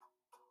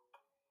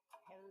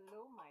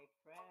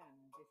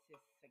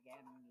is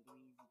again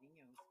Louise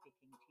Vigno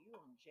speaking to you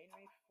on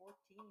January 14,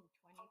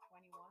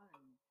 2021.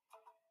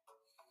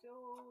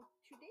 So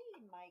today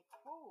my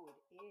quote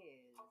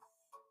is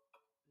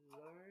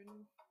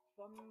learn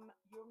from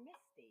your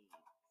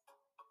mistakes.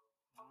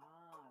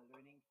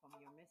 Learning from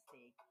your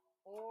mistake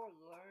or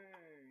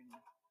learn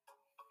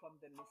from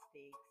the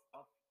mistakes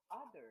of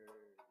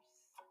others.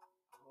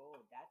 Oh,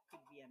 that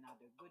could be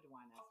another good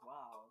one as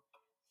well.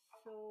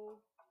 So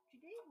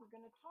today we're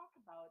going to talk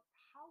about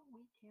how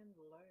we can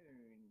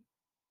learn.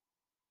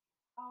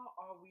 How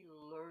are we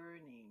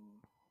learning?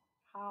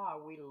 How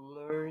are we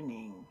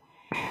learning?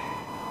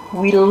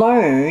 We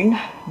learn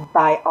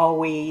by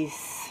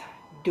always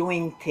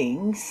doing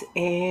things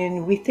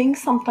and we think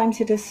sometimes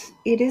it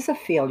is a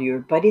failure,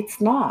 but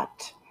it's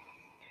not.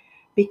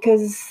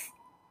 Because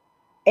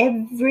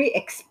every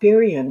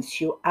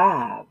experience you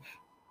have,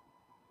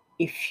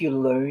 if you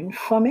learn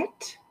from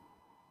it,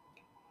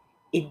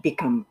 it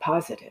becomes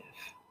positive.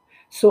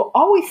 So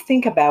always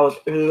think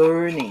about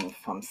learning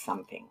from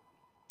something.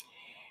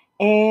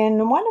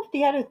 And one of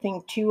the other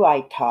thing too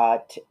I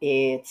taught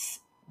is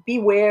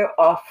beware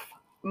of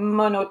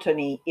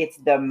monotony. It's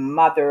the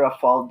mother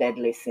of all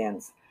deadly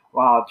sins.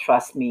 Wow,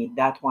 trust me,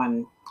 that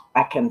one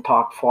I can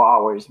talk for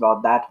hours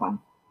about that one.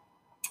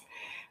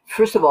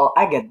 First of all,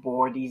 I get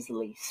bored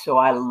easily, so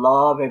I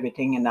love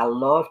everything and I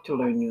love to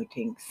learn new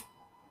things.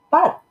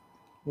 But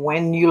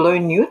when you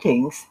learn new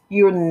things,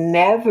 you're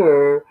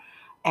never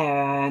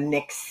an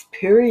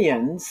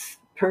experienced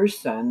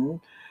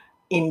person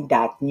in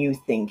that new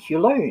thing you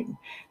learn.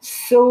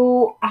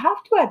 So I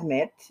have to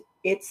admit,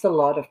 it's a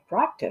lot of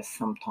practice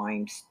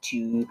sometimes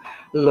to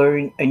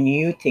learn a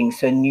new thing,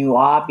 so a new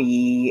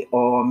hobby,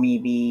 or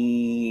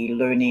maybe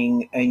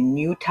learning a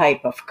new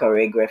type of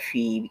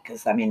choreography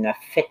because I'm in a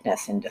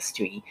fitness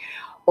industry,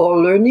 or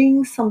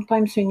learning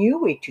sometimes a new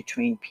way to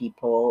train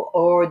people,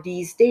 or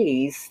these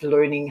days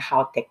learning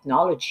how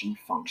technology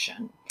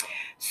function.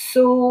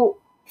 So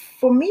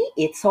for me,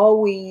 it's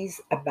always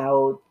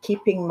about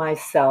keeping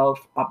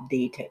myself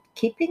updated,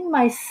 keeping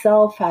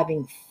myself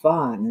having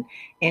fun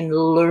and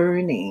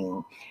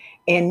learning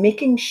and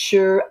making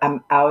sure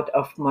I'm out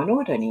of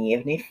monotony.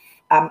 Even if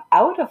I'm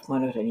out of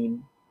monotony,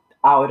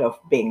 out of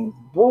being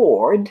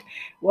bored,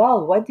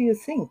 well, what do you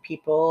think?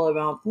 People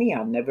around me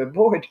are never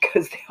bored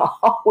because they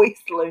always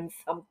learn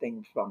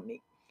something from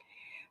me.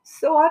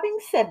 So, having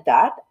said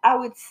that, I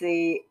would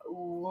say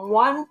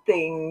one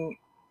thing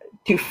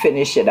to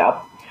finish it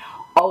up,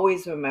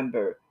 always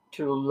remember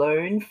to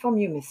learn from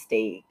your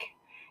mistake.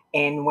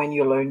 And when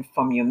you learn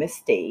from your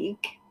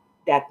mistake,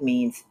 that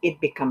means it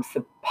becomes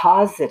a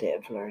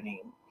positive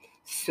learning.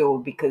 So,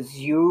 because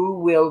you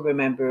will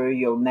remember,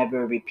 you'll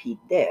never repeat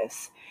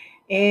this.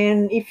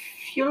 And if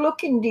you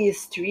look in the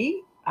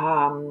history,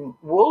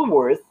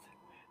 Woolworth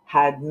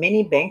had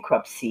many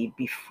bankruptcy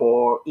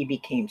before he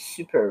became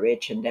super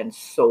rich and then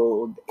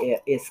sold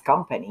his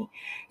company.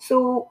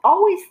 So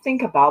always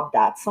think about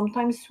that.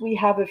 Sometimes we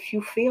have a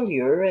few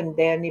failure and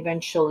then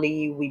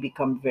eventually we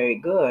become very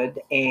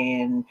good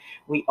and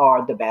we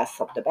are the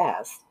best of the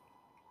best.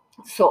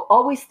 So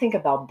always think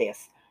about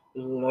this.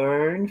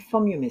 Learn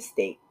from your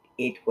mistake.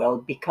 It will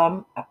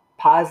become a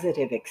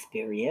positive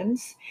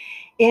experience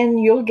and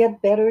you'll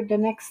get better the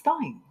next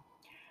time.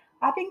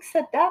 Having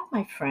said that,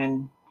 my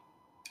friend,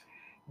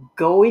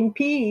 go in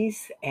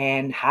peace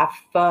and have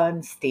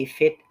fun, stay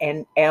fit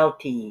and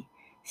healthy.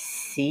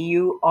 See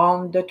you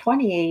on the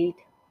 28th.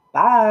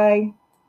 Bye.